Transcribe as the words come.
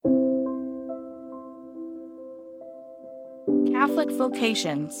Catholic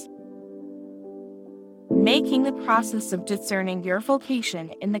vocations. Making the process of discerning your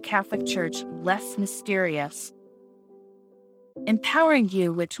vocation in the Catholic Church less mysterious. Empowering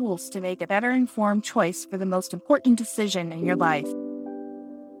you with tools to make a better informed choice for the most important decision in your life.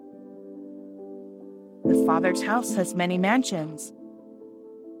 The Father's house has many mansions.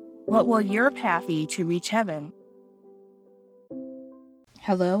 What will your path be to reach heaven?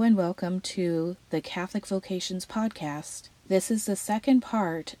 Hello and welcome to the Catholic Vocations Podcast. This is the second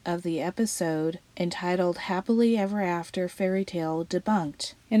part of the episode entitled Happily Ever After Fairy Tale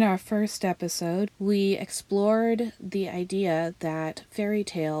Debunked. In our first episode, we explored the idea that fairy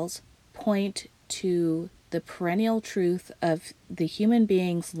tales point to the perennial truth of the human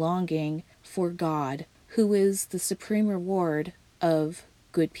being's longing for God, who is the supreme reward of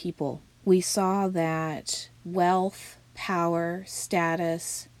good people. We saw that wealth, power,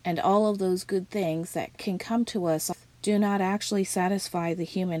 status, and all of those good things that can come to us do not actually satisfy the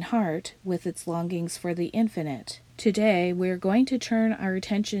human heart with its longings for the infinite. Today, we're going to turn our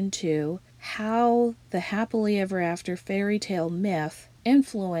attention to how the happily ever after fairy tale myth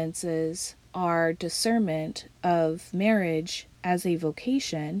influences our discernment of marriage as a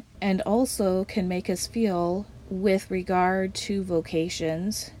vocation, and also can make us feel, with regard to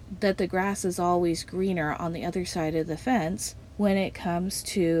vocations, that the grass is always greener on the other side of the fence when it comes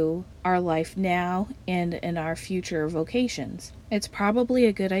to our life now and in our future vocations. It's probably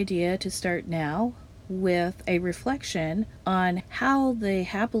a good idea to start now with a reflection on how the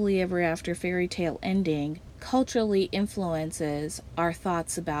happily ever after fairy tale ending culturally influences our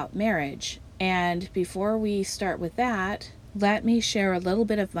thoughts about marriage. And before we start with that, let me share a little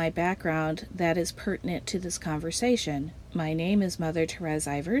bit of my background that is pertinent to this conversation. My name is Mother Therese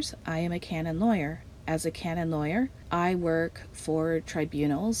Ivers. I am a canon lawyer. As a canon lawyer, I work for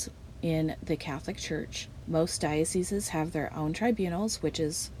tribunals in the Catholic Church. Most dioceses have their own tribunals, which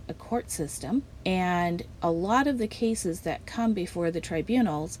is a court system, and a lot of the cases that come before the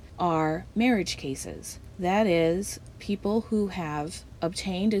tribunals are marriage cases. That is, people who have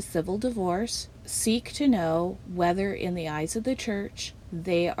obtained a civil divorce seek to know whether, in the eyes of the church,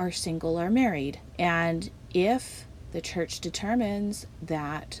 they are single or married. And if the church determines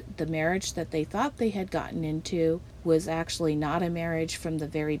that the marriage that they thought they had gotten into was actually not a marriage from the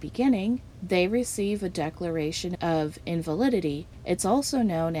very beginning, they receive a declaration of invalidity. It's also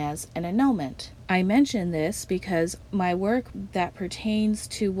known as an annulment. I mention this because my work that pertains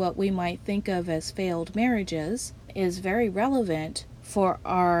to what we might think of as failed marriages is very relevant for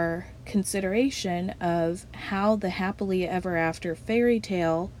our consideration of how the happily ever after fairy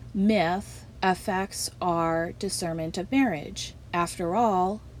tale myth affects our discernment of marriage. After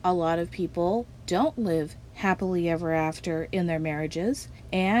all, a lot of people don't live happily ever after in their marriages,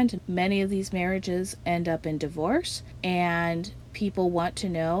 and many of these marriages end up in divorce, and people want to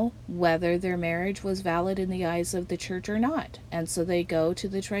know whether their marriage was valid in the eyes of the church or not. And so they go to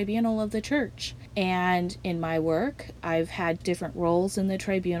the tribunal of the church. And in my work, I've had different roles in the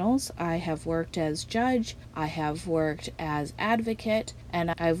tribunals. I have worked as judge, I have worked as advocate,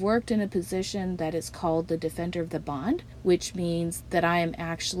 and I've worked in a position that is called the defender of the bond, which means that I am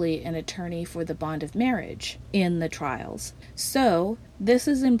actually an attorney for the bond of marriage in the trials. So this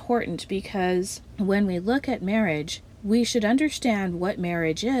is important because when we look at marriage, we should understand what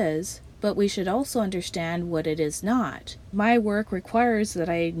marriage is, but we should also understand what it is not. My work requires that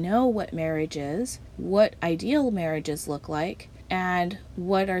I know what marriage is, what ideal marriages look like, and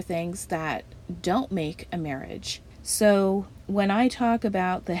what are things that don't make a marriage. So when I talk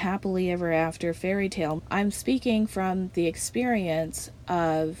about the happily ever after fairy tale, I'm speaking from the experience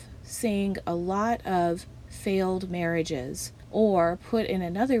of seeing a lot of failed marriages. Or, put in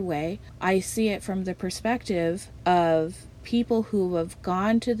another way, I see it from the perspective of people who have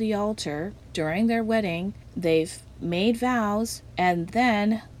gone to the altar during their wedding, they've made vows, and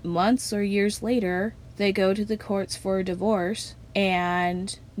then months or years later, they go to the courts for a divorce,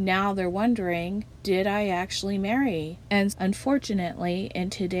 and now they're wondering, did I actually marry? And unfortunately, in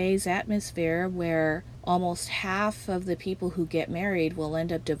today's atmosphere where almost half of the people who get married will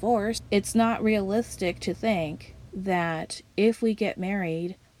end up divorced, it's not realistic to think that if we get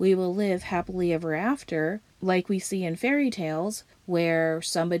married, we will live happily ever after, like we see in fairy tales, where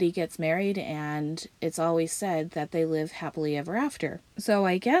somebody gets married and it's always said that they live happily ever after. So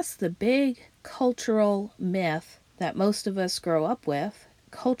I guess the big cultural myth that most of us grow up with,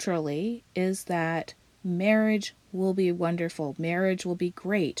 culturally, is that marriage will be wonderful, marriage will be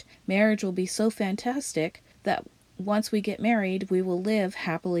great, marriage will be so fantastic that once we get married, we will live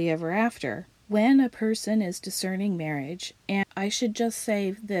happily ever after. when a person is discerning marriage, and I should just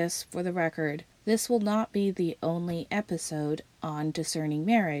say this for the record, this will not be the only episode on discerning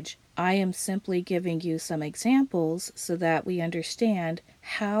marriage. I am simply giving you some examples so that we understand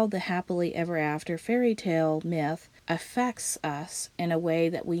how the happily ever after fairy tale myth affects us in a way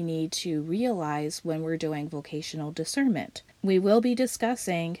that we need to realize when we're doing vocational discernment. We will be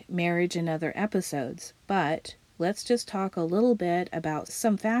discussing marriage in other episodes, but let's just talk a little bit about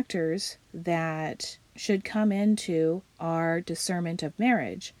some factors that should come into our discernment of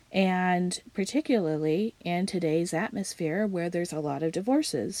marriage, and particularly in today's atmosphere where there's a lot of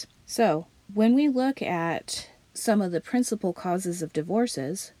divorces. So, when we look at some of the principal causes of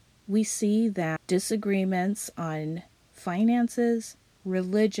divorces, we see that disagreements on finances,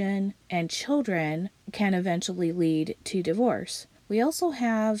 religion, and children can eventually lead to divorce. We also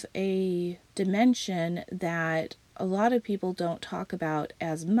have a dimension that a lot of people don't talk about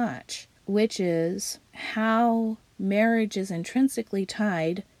as much, which is how marriage is intrinsically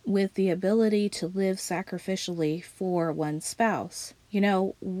tied with the ability to live sacrificially for one's spouse.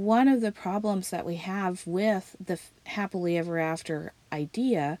 One of the problems that we have with the happily ever after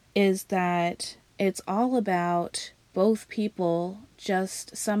idea is that it's all about both people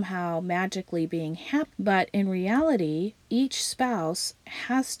just somehow magically being happy. But in reality, each spouse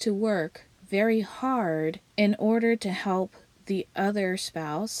has to work very hard in order to help the other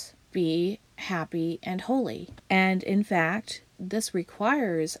spouse be happy and holy. And in fact, this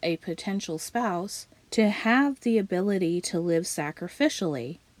requires a potential spouse to have the ability to live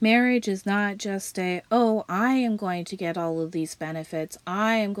sacrificially. Marriage is not just I am going to get all of these benefits,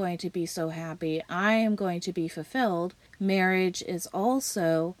 I am going to be so happy, I am going to be fulfilled. Marriage is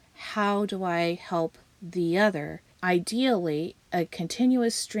also, how do I help the other? Ideally, a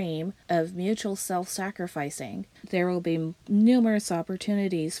continuous stream of mutual self-sacrificing. There will be numerous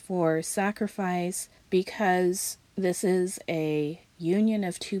opportunities for sacrifice because this is a union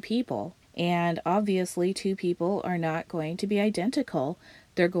of two people. And obviously, two people are not going to be identical.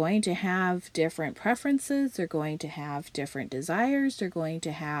 They're going to have different preferences, they're going to have different desires, they're going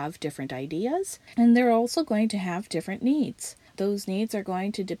to have different ideas, and they're also going to have different needs. Those needs are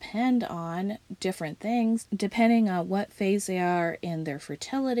going to depend on different things, depending on what phase they are in their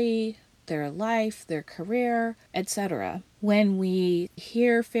fertility, their life, their career, etc. When we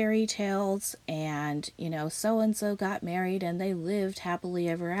hear fairy tales and, so-and-so got married and they lived happily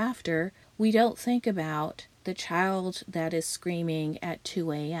ever after, we don't think about the child that is screaming at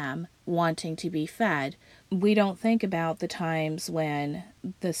 2 a.m. wanting to be fed. We don't think about the times when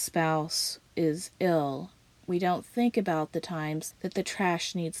the spouse is ill. We don't think about the times that the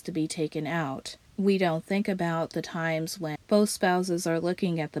trash needs to be taken out. We don't think about the times when both spouses are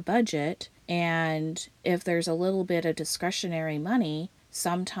looking at the budget, and if there's a little bit of discretionary money,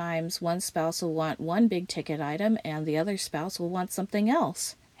 sometimes one spouse will want one big ticket item and the other spouse will want something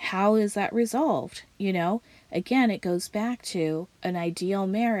else. How is that resolved? Again, it goes back to an ideal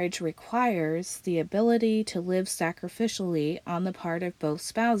marriage requires the ability to live sacrificially on the part of both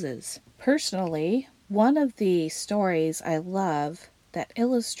spouses. Personally, one of the stories I love that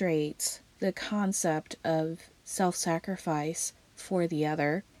illustrates the concept of self-sacrifice for the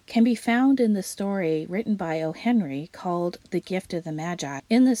other can be found in the story written by O. Henry called The Gift of the Magi.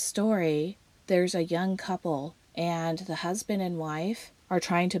 In this story, there's a young couple, and the husband and wife are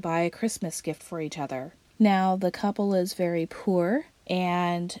trying to buy a Christmas gift for each other. Now, the couple is very poor,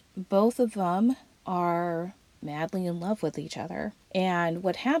 and both of them are madly in love with each other. And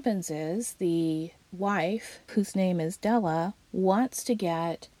what happens is the wife, whose name is Della, wants to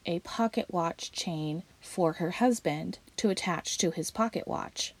get a pocket watch chain for her husband to attach to his pocket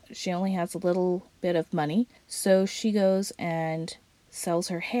watch. She only has a little bit of money, so she goes and sells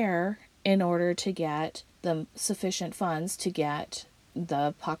her hair in order to get the sufficient funds to get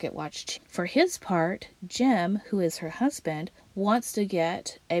the pocket watch. For his part, Jim, who is her husband, wants to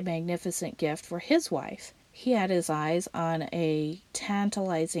get a magnificent gift for his wife. He had his eyes on a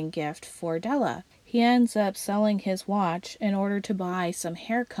tantalizing gift for Della. He ends up selling his watch in order to buy some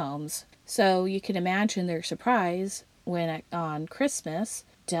hair combs. So you can imagine their surprise when on Christmas,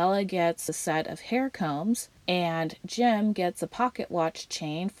 Della gets a set of hair combs and Jim gets a pocket watch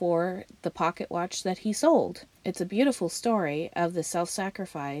chain for the pocket watch that he sold. It's a beautiful story of the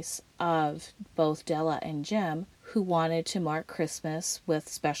self-sacrifice of both Della and Jim, who wanted to mark Christmas with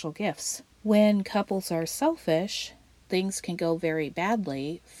special gifts. When couples are selfish, things can go very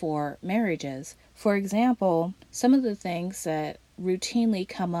badly for marriages. For example, some of the things that routinely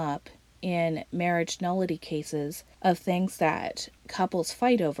come up in marriage nullity cases of things that couples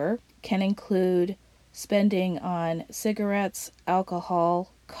fight over can include spending on cigarettes,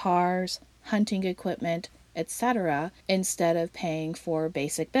 alcohol, cars, hunting equipment, etc., instead of paying for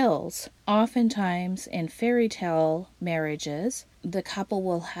basic bills. Oftentimes, in fairy tale marriages, the couple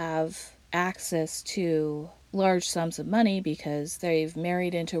will have access to large sums of money because they've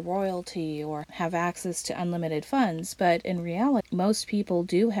married into royalty or have access to unlimited funds. But in reality, most people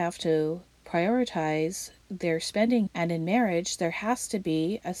do have to prioritize their spending, and in marriage, there has to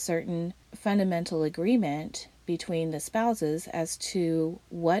be a certain fundamental agreement between the spouses as to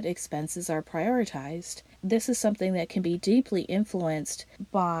what expenses are prioritized. This is something that can be deeply influenced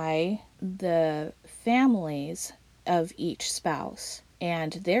by the families of each spouse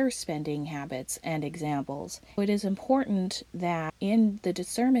and their spending habits and examples. It is important that in the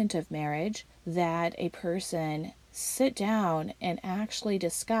discernment of marriage that a person sit down and actually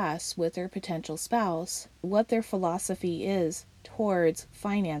discuss with their potential spouse what their philosophy is towards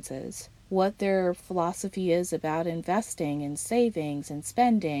finances, what their philosophy is about investing and savings and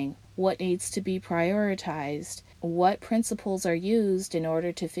spending, what needs to be prioritized, what principles are used in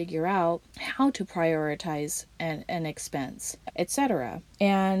order to figure out how to prioritize an expense, etc.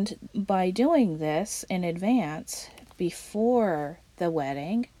 And by doing this in advance, before the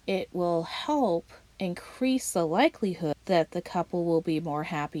wedding, it will help increase the likelihood that the couple will be more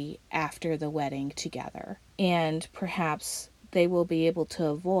happy after the wedding together. And perhaps they will be able to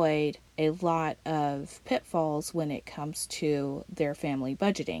avoid a lot of pitfalls when it comes to their family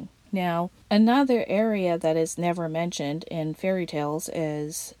budgeting. Now, another area that is never mentioned in fairy tales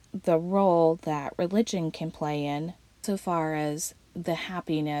is the role that religion can play in so far as the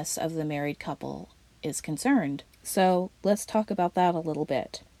happiness of the married couple is concerned. So let's talk about that a little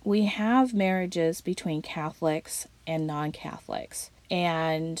bit. We have marriages between Catholics and non-Catholics,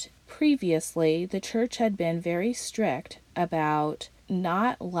 and previously the church had been very strict about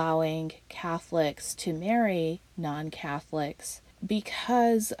not allowing Catholics to marry non-Catholics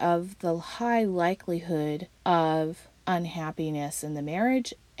because of the high likelihood of unhappiness in the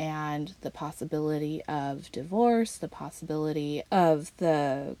marriage and the possibility of divorce, the possibility of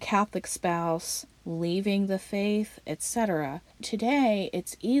the Catholic spouse leaving the faith, etc. Today,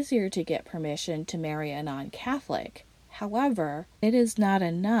 it's easier to get permission to marry a non-Catholic. However, it is not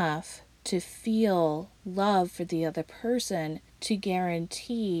enough to feel love for the other person to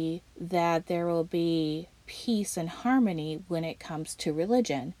guarantee that there will be peace and harmony when it comes to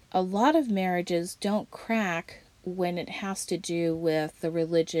religion. A lot of marriages don't crack when it has to do with the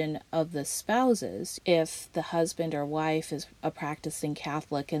religion of the spouses. If the husband or wife is a practicing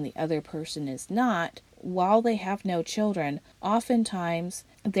Catholic and the other person is not, while they have no children, oftentimes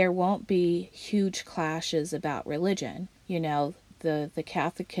there won't be huge clashes about religion. You know, the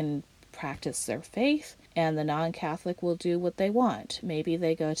Catholic can practice their faith and the non-Catholic will do what they want. Maybe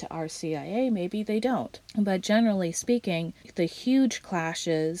they go to RCIA, maybe they don't. But generally speaking, the huge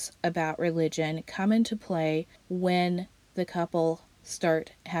clashes about religion come into play when the couple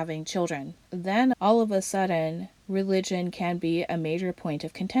start having children. Then all of a sudden, religion can be a major point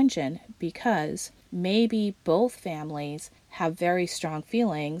of contention because maybe both families have very strong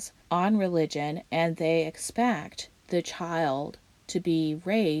feelings on religion and they expect the child to be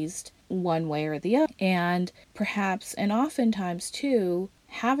raised one way or the other. And perhaps, and oftentimes too,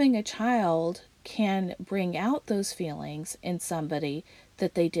 having a child can bring out those feelings in somebody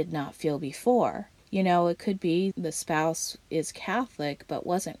that they did not feel before. You know, it could be the spouse is Catholic but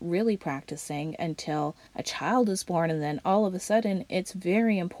wasn't really practicing until a child is born, and then all of a sudden it's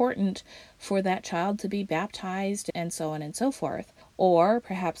very important for that child to be baptized and so on and so forth. Or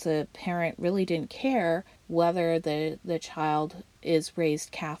perhaps a parent really didn't care whether the child is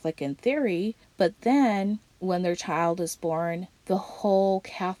raised Catholic in theory, but then when their child is born, the whole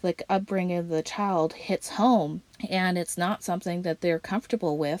Catholic upbringing of the child hits home, and it's not something that they're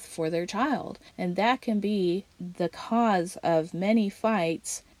comfortable with for their child. And that can be the cause of many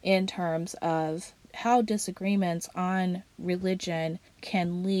fights in terms of how disagreements on religion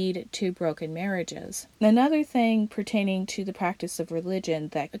can lead to broken marriages. Another thing pertaining to the practice of religion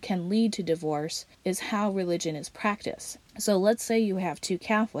that can lead to divorce is how religion is practiced. So let's say you have two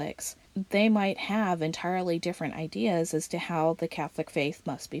Catholics. They might have entirely different ideas as to how the Catholic faith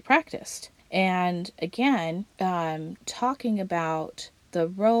must be practiced. And again, talking about the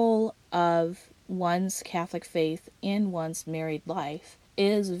role of one's Catholic faith in one's married life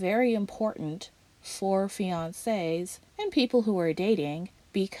is very important for fiancés and people who are dating,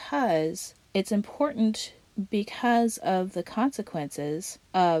 because it's important because of the consequences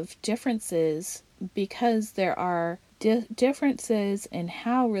of differences, because there are differences in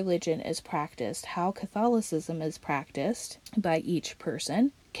how religion is practiced, how Catholicism is practiced by each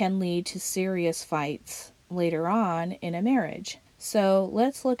person can lead to serious fights later on in a marriage. So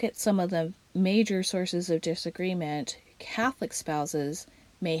let's look at some of the major sources of disagreement Catholic spouses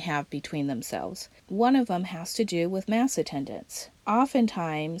may have between themselves. One of them has to do with Mass attendance.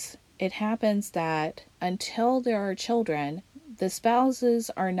 Oftentimes, it happens that until there are children, the spouses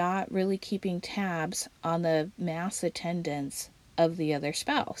are not really keeping tabs on the Mass attendance of the other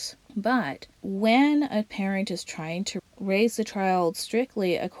spouse. But when a parent is trying to raise the child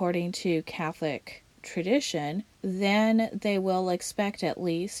strictly according to Catholic tradition, then they will expect at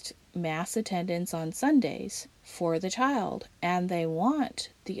least Mass attendance on Sundays for the child, and they want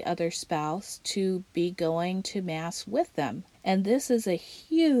the other spouse to be going to Mass with them. And this is a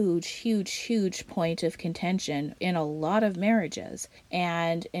huge point of contention in a lot of marriages.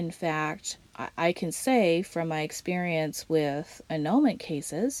 And in fact, I can say from my experience with annulment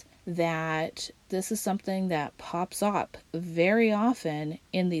cases that this is something that pops up very often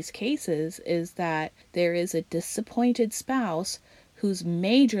in these cases, is that there is a disappointed spouse who's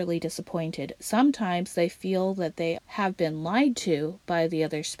majorly disappointed. Sometimes they feel that they have been lied to by the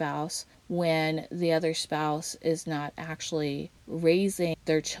other spouse when the other spouse is not actually raising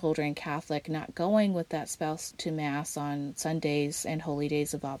their children Catholic, not going with that spouse to Mass on Sundays and holy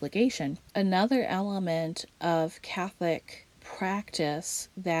days of obligation. Another element of Catholic practice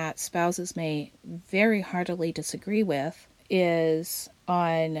that spouses may very heartily disagree with is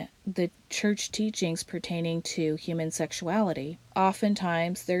on the church teachings pertaining to human sexuality.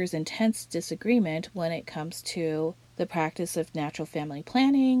 Oftentimes, there's intense disagreement when it comes to the practice of natural family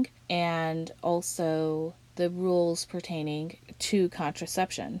planning and also the rules pertaining to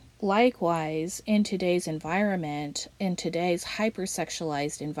contraception. Likewise, in today's environment, in today's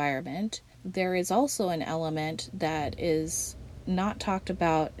hypersexualized environment, there is also an element that is not talked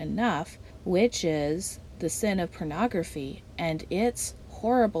about enough, which is the sin of pornography and its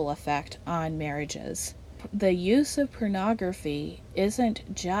horrible effect on marriages. The use of pornography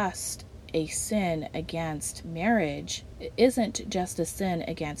isn't just a sin against marriage, it isn't just a sin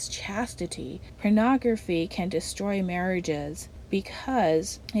against chastity. Pornography can destroy marriages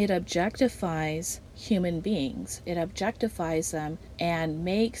because it objectifies human beings. It objectifies them and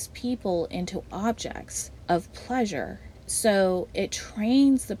makes people into objects of pleasure. So it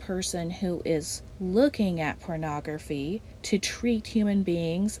trains the person who is looking at pornography to treat human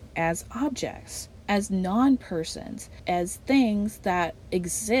beings as objects, as non-persons, as things that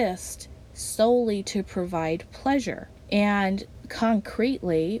exist solely to provide pleasure. And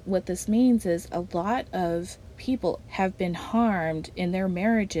concretely, what this means is a lot of people have been harmed in their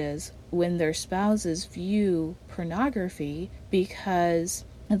marriages when their spouses view pornography because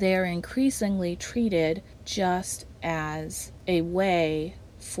they are increasingly treated just as a way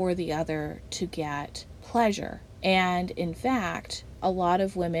for the other to get pleasure. And in fact, a lot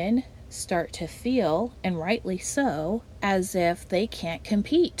of women start to feel, and rightly so, as if they can't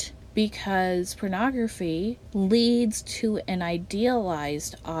compete because pornography leads to an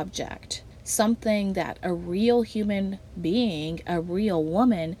idealized object, something that a real human being, a real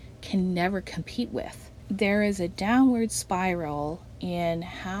woman, can never compete with. There is a downward spiral in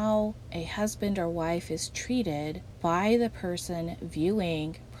how a husband or wife is treated by the person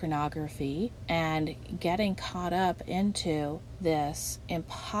viewing pornography and getting caught up into this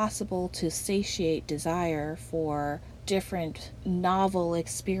impossible to satiate desire for different novel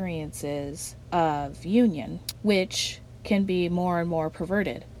experiences of union, which can be more and more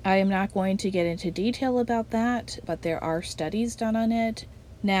perverted. I am not going to get into detail about that, but there are studies done on it.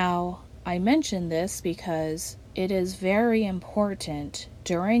 Now, I mention this because it is very important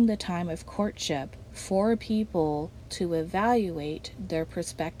during the time of courtship for people to evaluate their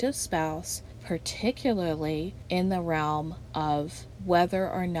prospective spouse, particularly in the realm of whether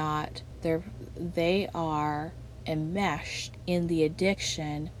or not they are enmeshed in the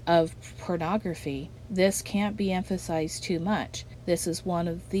addiction of pornography. This can't be emphasized too much. This is one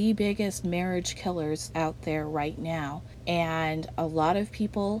of the biggest marriage killers out there right now. And a lot of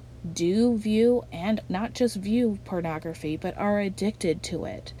people do view, and not just view pornography, but are addicted to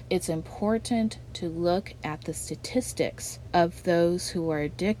it. It's important to look at the statistics of those who are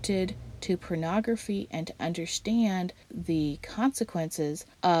addicted to pornography and to understand the consequences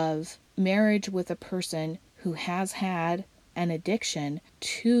of marriage with a person who has had an addiction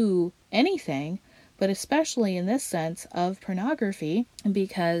to anything, but especially in this sense of pornography,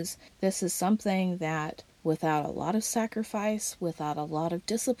 because this is something that without a lot of sacrifice, without a lot of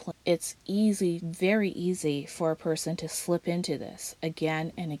discipline, it's easy, very easy for a person to slip into this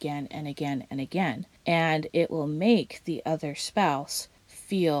again and again and again and again. And it will make the other spouse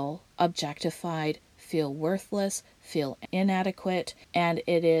feel objectified, feel worthless, feel inadequate, and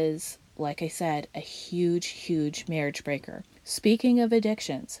it is like I said, a huge, huge marriage breaker. Speaking of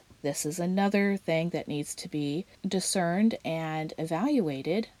addictions, this is another thing that needs to be discerned and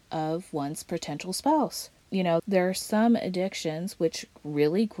evaluated of one's potential spouse. There are some addictions which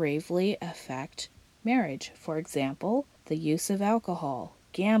really gravely affect marriage. For example, the use of alcohol,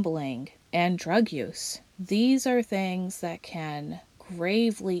 gambling, and drug use. These are things that can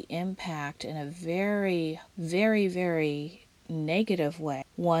gravely impact in a very, very, very negative way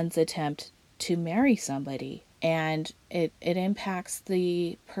one's attempt to marry somebody. And it impacts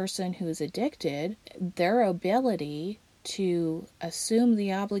the person who's addicted, their ability to assume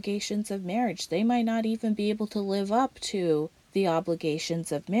the obligations of marriage. They might not even be able to live up to the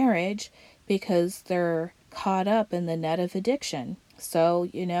obligations of marriage because they're caught up in the net of addiction. So,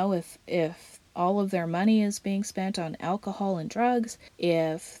 if all of their money is being spent on alcohol and drugs,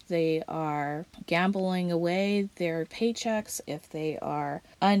 if they are gambling away their paychecks, if they are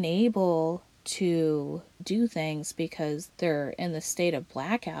unable to do things because they're in the state of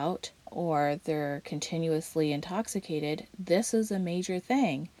blackout or they're continuously intoxicated, this is a major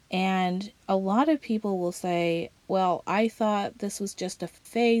thing. And a lot of people will say, well, I thought this was just a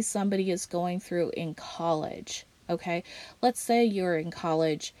phase somebody is going through in college. Okay, let's say you're in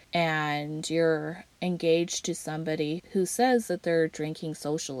college and you're engaged to somebody who says that they're drinking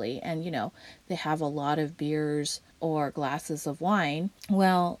socially and, they have a lot of beers or glasses of wine.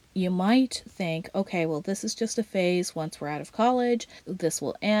 Well, you might think, okay, well, this is just a phase. Once we're out of college, this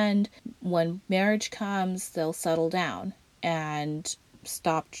will end. When marriage comes, they'll settle down and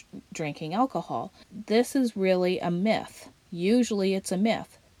stop drinking alcohol. This is really a myth. Usually it's a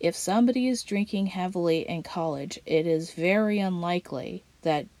myth. If somebody is drinking heavily in college, it is very unlikely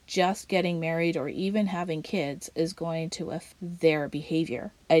that just getting married or even having kids is going to affect their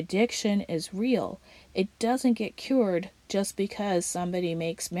behavior. Addiction is real. It doesn't get cured just because somebody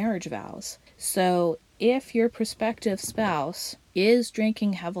makes marriage vows. So if your prospective spouse is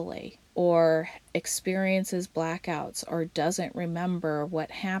drinking heavily or experiences blackouts or doesn't remember what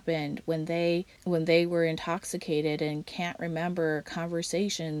happened when they were intoxicated and can't remember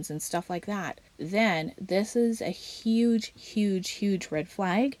conversations and stuff like that, then this is a huge, huge, huge red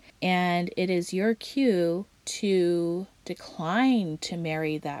flag, and it is your cue to decline to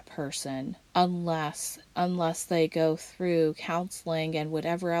marry that person unless they go through counseling and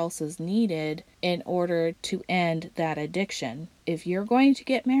whatever else is needed in order to end that addiction. If you're going to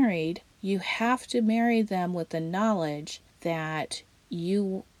get married, you have to marry them with the knowledge that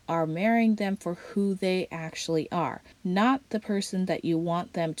you are marrying them for who they actually are, not the person that you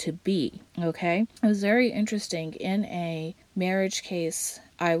want them to be, okay? It was very interesting. In a marriage case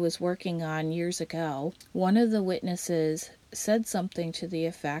I was working on years ago, one of the witnesses said something to the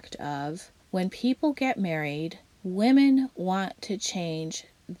effect of, when people get married, women want to change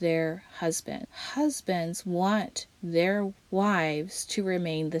their husband. Husbands want their wives to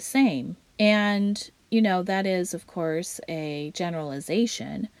remain the same. And, that is, of course, a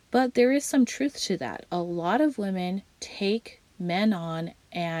generalization, but there is some truth to that. A lot of women take men on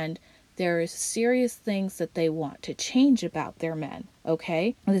and there are serious things that they want to change about their men,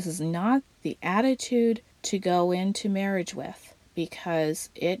 okay? This is not the attitude to go into marriage with, because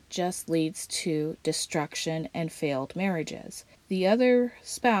it just leads to destruction and failed marriages. The other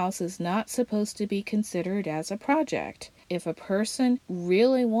spouse is not supposed to be considered as a project. If a person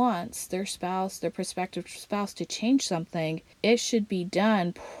really wants their prospective spouse to change something, it should be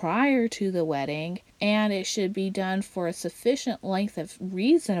done prior to the wedding, and it should be done for a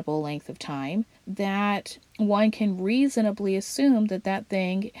reasonable length of time that one can reasonably assume that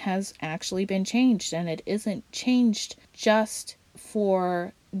thing has actually been changed, and it isn't changed just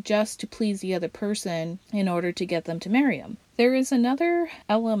to please the other person in order to get them to marry him. There is another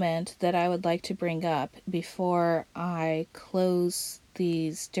element that I would like to bring up before I close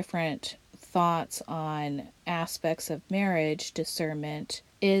these different thoughts on aspects of marriage discernment,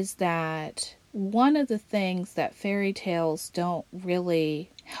 is that one of the things that fairy tales don't really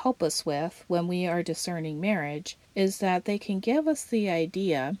help us with when we are discerning marriage is that they can give us the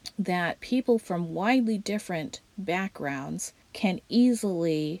idea that people from widely different backgrounds can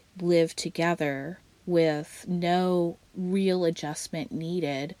easily live together with no real adjustment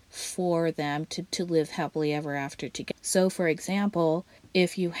needed for them to live happily ever after together. So, for example,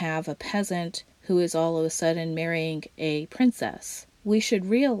 if you have a peasant who is all of a sudden marrying a princess, we should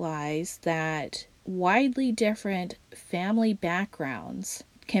realize that widely different family backgrounds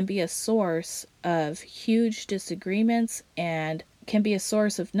can be a source of huge disagreements, and can be a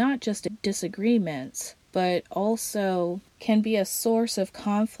source of not just disagreements, but also can be a source of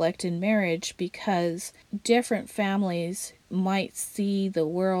conflict in marriage, because different families might see the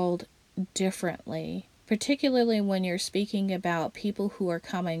world differently, particularly when you're speaking about people who are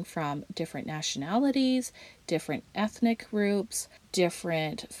coming from different nationalities, different ethnic groups,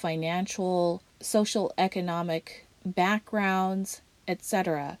 different financial, social, economic backgrounds,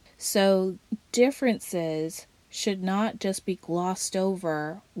 etc. So differences should not just be glossed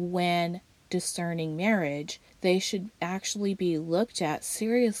over when discerning marriage. They should actually be looked at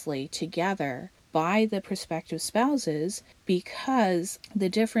seriously together by the prospective spouses, because the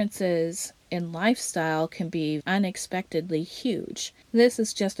differences in lifestyle can be unexpectedly huge. This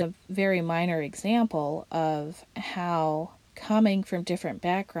is just a very minor example of how coming from different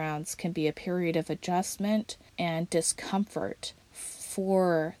backgrounds can be a period of adjustment and discomfort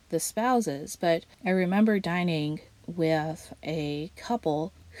for the spouses. But I remember dining with a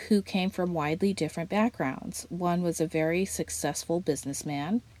couple who came from widely different backgrounds. One was a very successful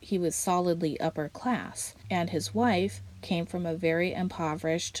businessman. He was solidly upper class, and his wife came from a very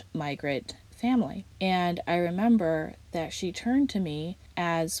impoverished migrant family. And I remember that she turned to me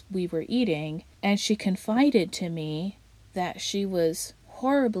as we were eating, and she confided to me that she was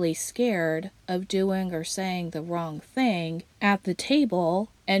horribly scared of doing or saying the wrong thing at the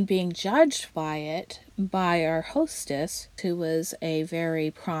table and being judged by it by our hostess, who was a very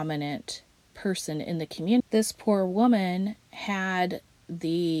prominent person in the community. This poor woman had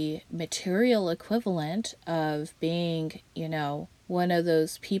the material equivalent of being, one of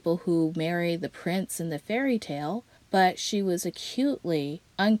those people who marry the prince in the fairy tale, but she was acutely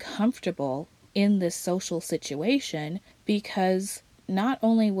uncomfortable in this social situation because not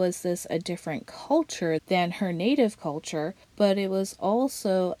only was this a different culture than her native culture, but it was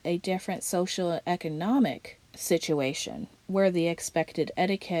also a different social and economic situation where the expected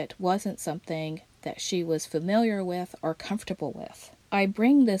etiquette wasn't something that she was familiar with or comfortable with. I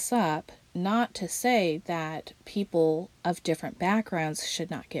bring this up not to say that people of different backgrounds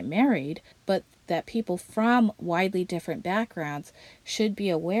should not get married, but that people from widely different backgrounds should be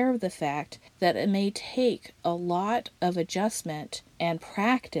aware of the fact that it may take a lot of adjustment and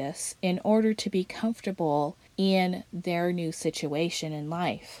practice in order to be comfortable in their new situation in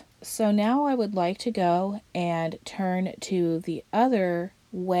life. So now I would like to go and turn to the other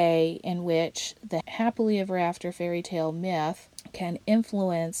way in which the happily ever after fairy tale myth can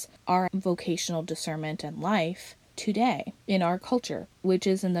influence our vocational discernment in life today in our culture, which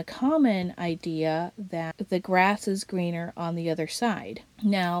is in the common idea that the grass is greener on the other side.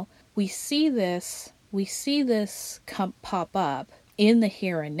 Now, we see this pop up in the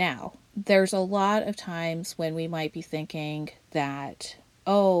here and now. There's a lot of times when we might be thinking that,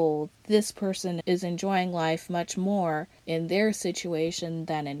 oh, this person is enjoying life much more in their situation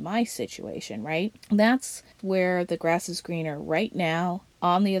than in my situation, right? That's where the grass is greener right now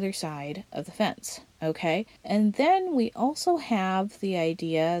on the other side of the fence, okay? And then we also have the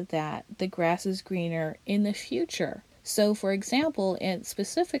idea that the grass is greener in the future. So, for example, and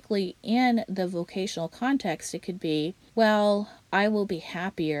specifically in the vocational context, it could be, well, I will be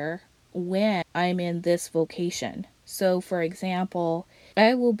happier when I'm in this vocation. So, for example,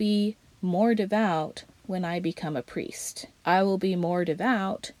 I will be more devout when I become a priest. I will be more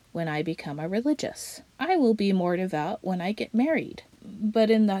devout when I become a religious. I will be more devout when I get married. But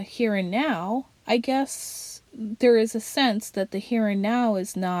in the here and now, I guess there is a sense that the here and now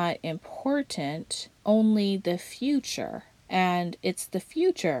is not important, only the future. And it's the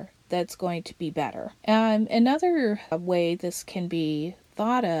future that's going to be better. Another way this can be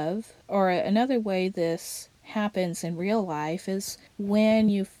thought of, or another way this happens in real life, is when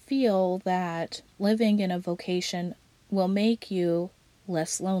you feel that living in a vocation will make you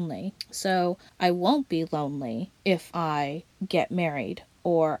less lonely. So I won't be lonely if I get married,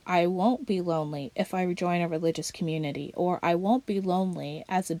 or I won't be lonely if I join a religious community, or I won't be lonely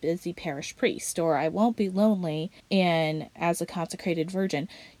as a busy parish priest, or I won't be lonely as a consecrated virgin.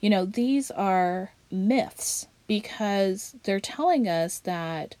 These are myths because they're telling us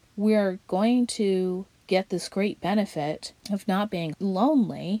that we're going to get this great benefit of not being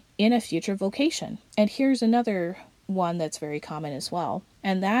lonely in a future vocation. And here's another one that's very common as well,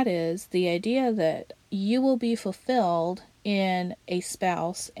 and that is the idea that you will be fulfilled in a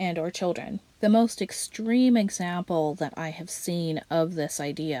spouse and or children. The most extreme example that I have seen of this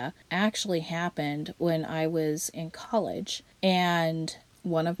idea actually happened when I was in college, and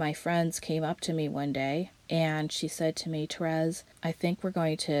one of my friends came up to me one day and she said to me, "Therese, I think we're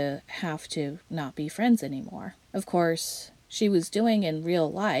going to have to not be friends anymore." Of course, she was doing in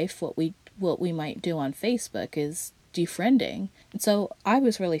real life what we might do on Facebook, is defriending. And so I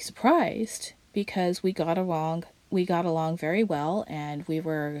was really surprised because we got along very well, and we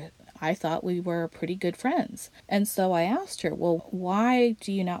were I thought we were pretty good friends. And so I asked her, well, why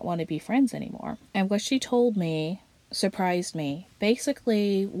do you not want to be friends anymore? And what she told me surprised me.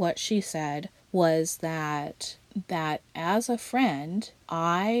 Basically, what she said was that as a friend,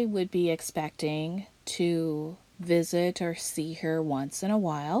 I would be expecting to visit or see her once in a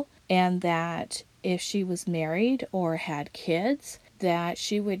while, and that if she was married or had kids, that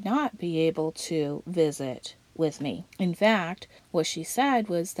she would not be able to visit with me. In fact, what she said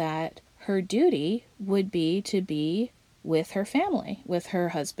was that her duty would be to be with her family, with her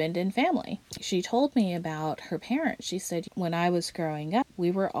husband and family. She told me about her parents. She said, when I was growing up,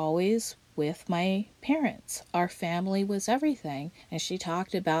 we were always with my parents. Our family was everything. And she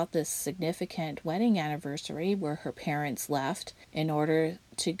talked about this significant wedding anniversary where her parents left in order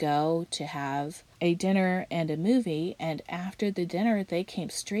to go to have a dinner and a movie, and after the dinner they came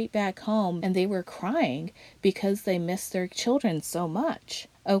straight back home and they were crying because they missed their children so much,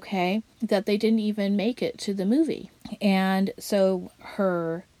 okay, that they didn't even make it to the movie. And so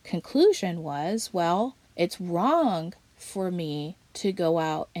her conclusion was, well, it's wrong for me to go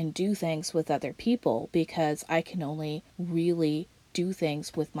out and do things with other people because I can only really do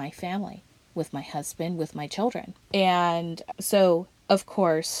things with my family, with my husband, with my children. And so, of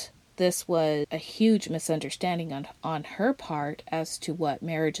course, this was a huge misunderstanding on her part as to what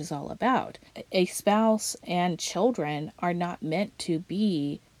marriage is all about. A spouse and children are not meant to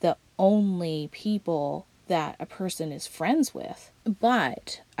be the only people that a person is friends with.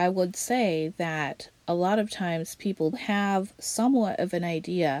 But I would say that a lot of times people have somewhat of an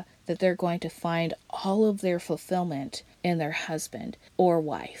idea that they're going to find all of their fulfillment in their husband or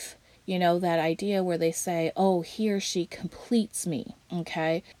wife. You know, that idea where they say, oh, he or she completes me,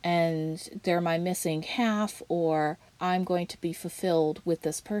 okay? And they're my missing half, or I'm going to be fulfilled with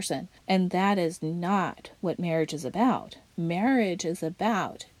this person. And that is not what marriage is about. Marriage is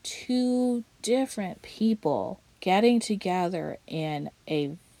about two different people getting together in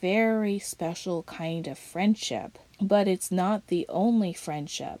a very special kind of friendship, but it's not the only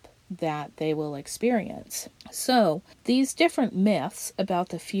friendship that they will experience. So these different myths about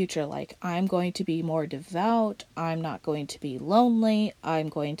the future, like I'm going to be more devout, I'm not going to be lonely, I'm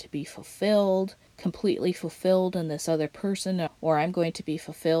going to be fulfilled, completely fulfilled in this other person, or I'm going to be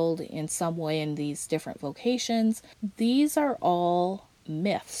fulfilled in some way in these different vocations, these are all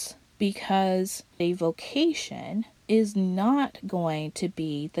myths, because a vocation is not going to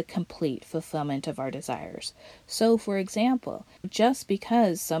be the complete fulfillment of our desires. So, for example, just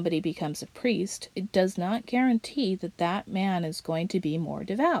because somebody becomes a priest, it does not guarantee that that man is going to be more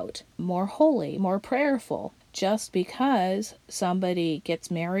devout, more holy, more prayerful. Just because somebody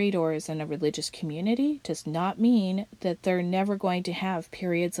gets married or is in a religious community does not mean that they're never going to have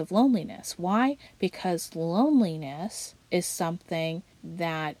periods of loneliness. Why? Because loneliness is something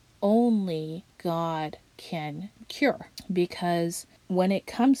that only God can cure. Because when it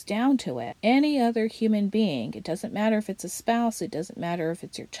comes down to it, any other human being, it doesn't matter if it's a spouse, it doesn't matter if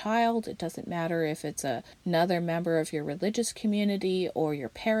it's your child, it doesn't matter if it's another member of your religious community or your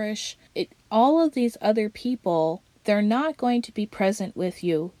parish, all of these other people, they're not going to be present with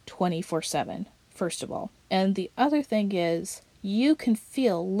you 24/7, first of all. And the other thing is, you can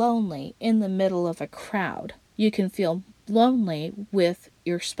feel lonely in the middle of a crowd. You can feel lonely with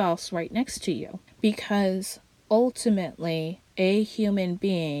your spouse right next to you, because ultimately a human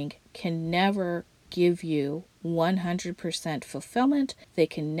being can never give you 100% fulfillment. They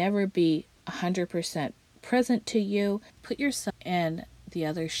can never be 100% present to you. Put yourself in the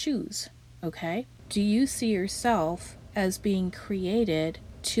other's shoes, okay? Do you see yourself as being created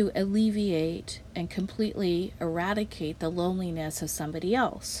to alleviate and completely eradicate the loneliness of somebody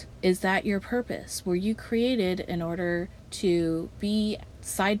else? Is that your purpose? Were you created in order to be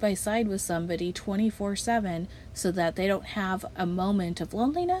side by side with somebody 24/7 so that they don't have a moment of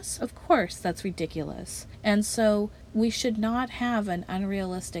loneliness? Of course, that's ridiculous. And so we should not have an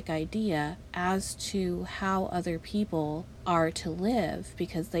unrealistic idea as to how other people are to live,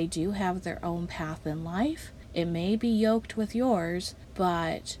 because they do have their own path in life. It may be yoked with yours,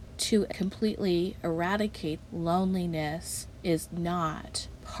 but to completely eradicate loneliness is not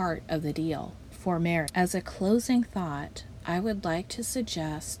part of the deal for marriage. As a closing thought, I would like to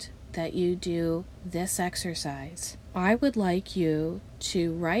suggest that you do this exercise. I would like you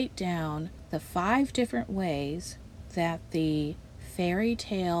to write down the 5 different ways that the fairy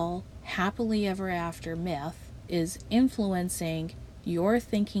tale happily ever after myth is influencing your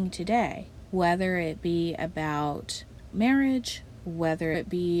thinking today, whether it be about marriage, whether it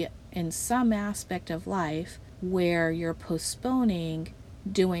be in some aspect of life where you're postponing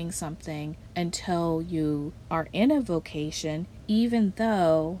doing something until you are in a vocation, even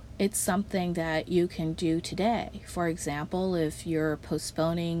though it's something that you can do today. For example, if you're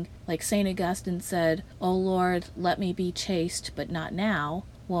postponing, like St. Augustine said, "Oh Lord, let me be chaste, but not now."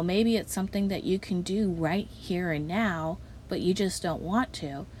 Well, maybe it's something that you can do right here and now, but you just don't want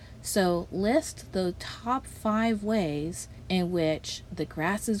to. So list the top 5 ways in which the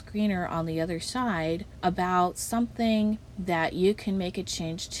grass is greener on the other side about something that you can make a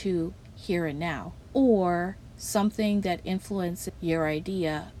change to here and now, or something that influences your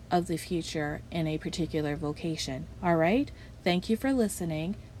idea of the future in a particular vocation. All right? Thank you for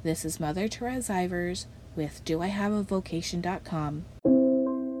listening. This is Mother Therese Ivers with doihaveavocation.com.